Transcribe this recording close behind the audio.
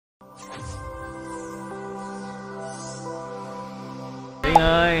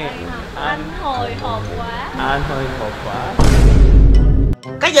ơi. Anh hồi hộp quá. Anh hồi hộp quá.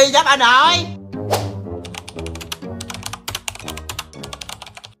 Cái gì vậy bà nội?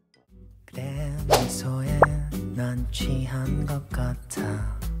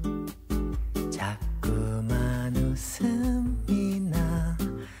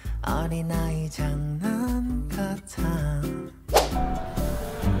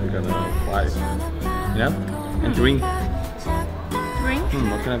 We're gonna fight. Yeah? And drink. Drink?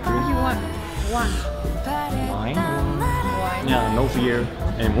 What kind of drink? You want? One. Wine? Wine. Yeah, no beer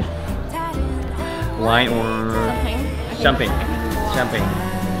anymore. Wine or Champagne. Champagne.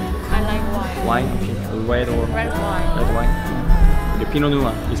 I like wine. Wine, okay. Red or Red wine. red wine. The Pinot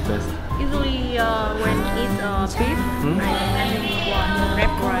Noir is best. Usually when it's beef, I drink one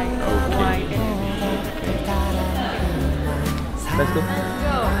red wine. Okay. Let's go. Go.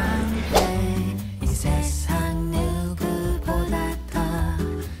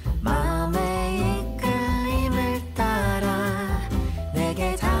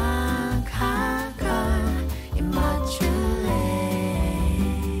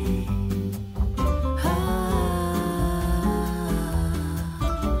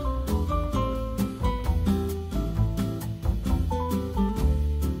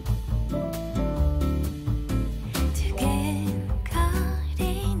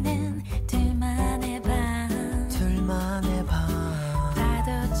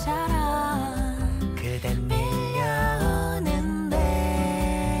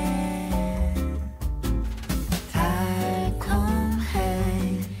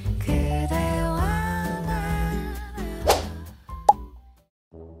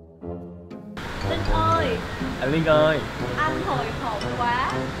 Linh ơi. Anh hồi hộp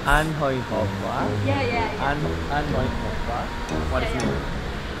quá. Anh hồi hộp quá. Yeah. Anh hồi hộp quá. What is it?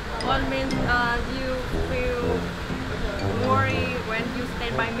 What means you feel worry when you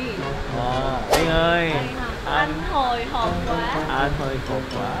stand by me. Linh ơi. Anh hồi hộp quá. Anh hồi hộp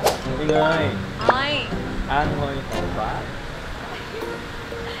quá. Linh ơi. Ôi. Anh hồi hộp quá.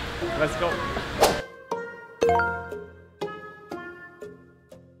 Let's go.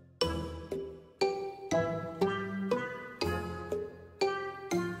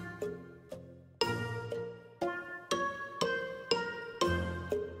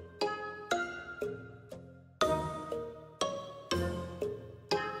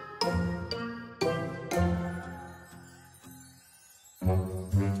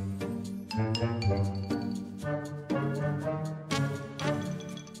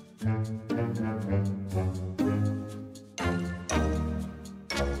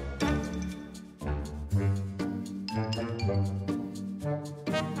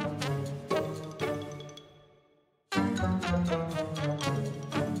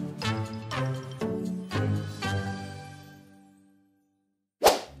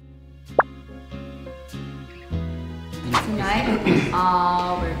 Tonight,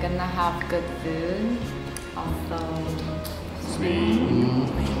 we're gonna have good food, also sweet,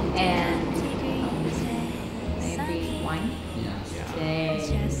 and maybe wine. Yeah.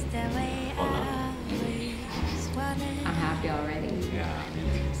 I'm happy already.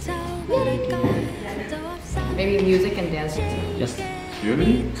 Maybe music and dance. Yes.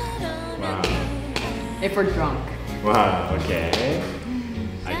 Really? Wow. If we're drunk. Wow, okay.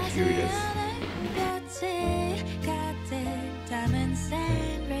 I'm curious.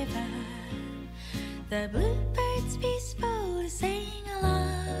 The bluebirds peaceful sing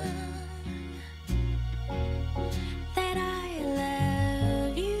along that I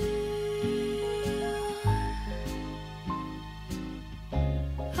love you.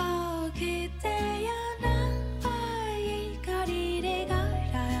 Oh, 그대여 나와의 거리를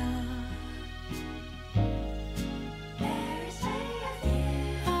걸어요. There's a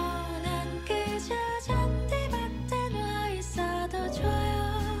few. 난 그저 잔디밭에 누워 있어도 좋아요.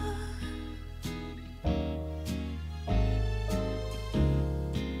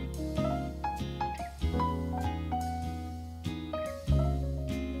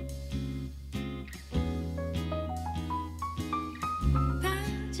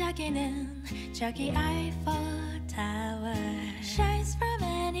 저기 Eiffel Tower shines from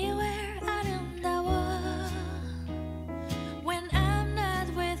anywhere 아름다워. When I'm not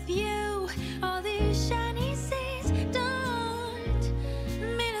with you, all these shiny seas don't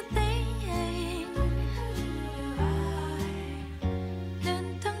mean a thing.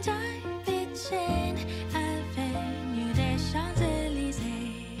 눈동자 비친 Avenue des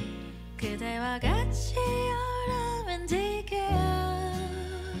Champs-Élysées 그대와 같이 romantic해요.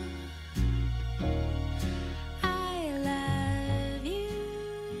 I love you.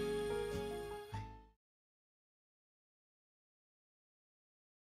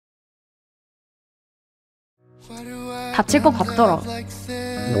 다칠 것 같더라.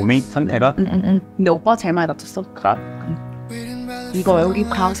 몸이 상태가 근데 오빠 제일 많이 다쳤어. 가 이거 여기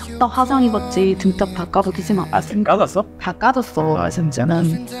다 석 화상 입었지. 등짝 다 까졌지 마. 까졌어? 다 까졌어. 아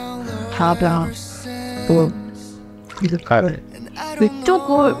진짜는 다야. 뭐 가을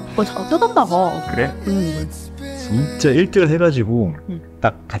이쪽을 뭐 잘 뜯었나 봐. 그래? 진짜 1등 해가지고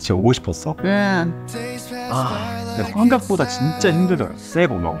딱 같이 오고 싶었어. 아 근데 환각보다 진짜 힘들더라.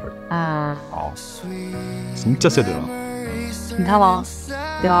 세고 너무. 진짜 세더라. 괜찮아.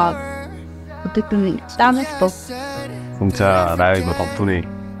 내가 어쨌든 땀했어. 진짜 라이브 덕분에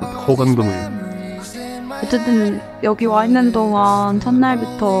호강동을. 어쨌든 여기 와 있는 동안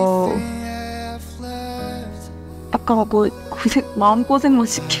첫날부터 약간 뭐 마음고생만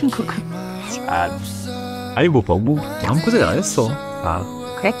시킨 것 같아. 아니 뭐 마음고생 안 했어.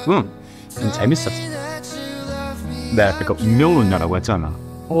 그래? 응 재밌었어. 내가 약간 운명론자라고 했잖아.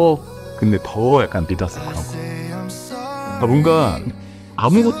 근데 더 약간 믿었을 거라고. 뭔가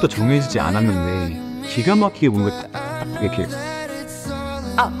아무것도 정해지지 않았는데 기가 막히게 뭔가 딱 이렇게.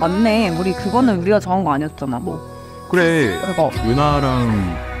 맞네. 우리가 정한 거 아니었잖아. 뭐 그래 그거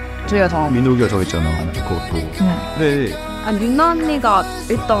유나랑 저희가 정한 민욱이가 정했잖아. 그것도. 그래 윤나 언니가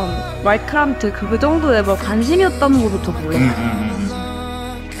일단 마이크한테 그 정도의 뭐 관심이었다는 것부터 몰랐어.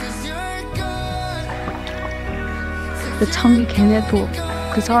 근데 참 걔네도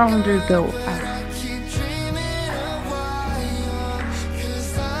그 사람들도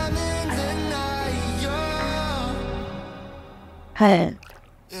해.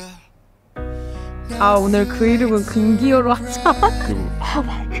 오늘 그 이름은 금기어로 하자.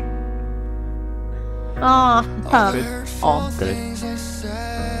 그래.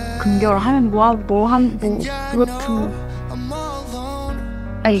 금기어로 하면 그렇고.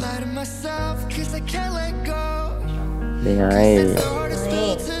 아이.恋愛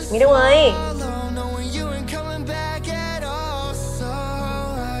Minuk ơi.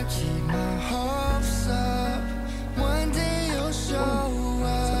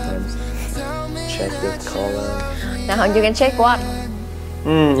 check the color. Now you can check what?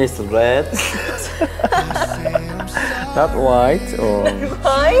 It's red. Not white or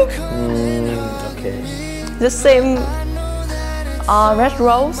Right? okay. The same red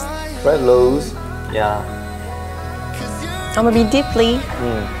rose. Red rose. Yeah. Or maybe deeply.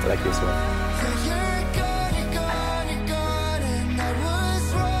 Like this one.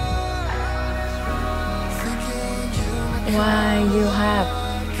 Why you have?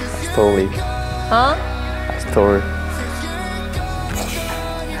 Story. Huh? Story.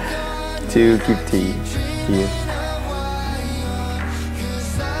 To keep tea here.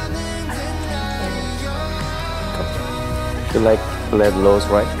 You like red rose,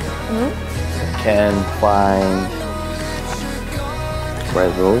 right? Can find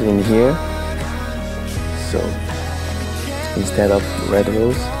red rose in here. So instead of red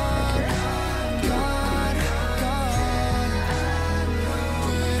rose,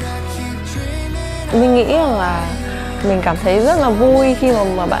 Mình nghĩ là mình cảm thấy rất là vui khi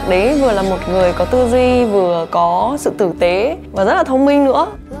mà bạn đấy vừa là một người có tư duy, vừa có sự tử tế và rất là thông minh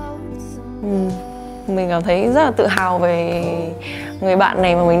nữa. Mình cảm thấy rất là tự hào về người bạn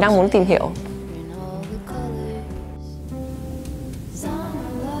này mà mình đang muốn tìm hiểu.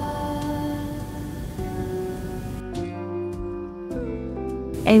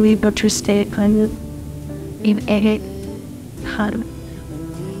 And we got to stay kind of in edit hard.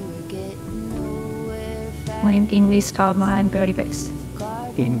 When we start my very best.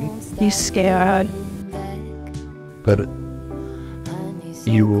 You scared. but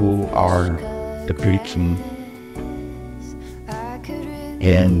you are the preaching,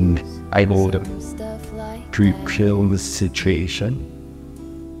 and I will prepare the situation.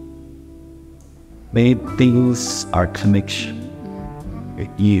 Many things are connection with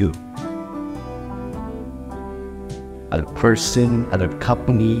you, a person, and a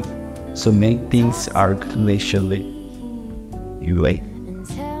company. So many things are connection with you.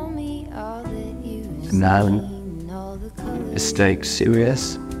 Now it's like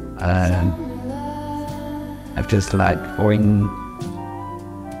serious, and I'm just like going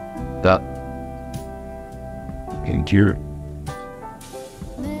that in here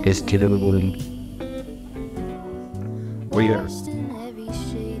is killing. We are.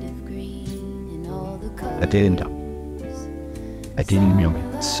 I didn't know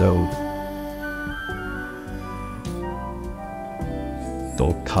it, so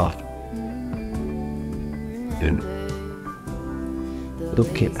tough. And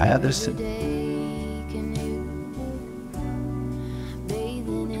okay, I understand.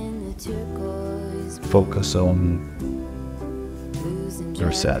 Focus on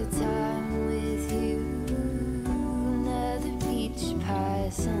yourself.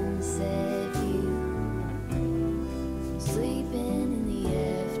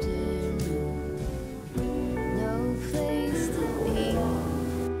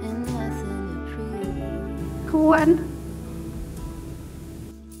 Khánh.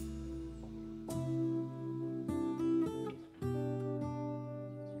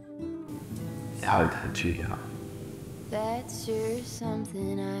 Chào thầy chị ạ. That's sure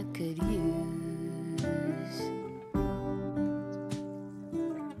something I could use.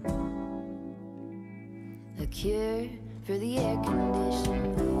 A cure for the air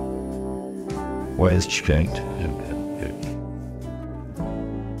conditioning blues. Where's chuyên?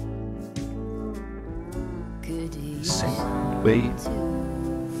 Could use Same way.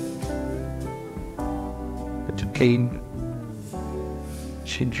 To gain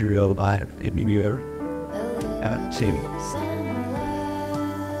change your life in your team.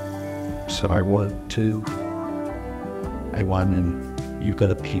 So I want and you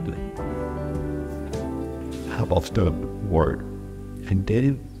gotta keep it. How about the word? And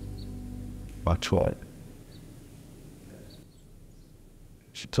then watch what?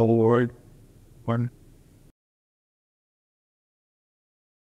 It's a word. One.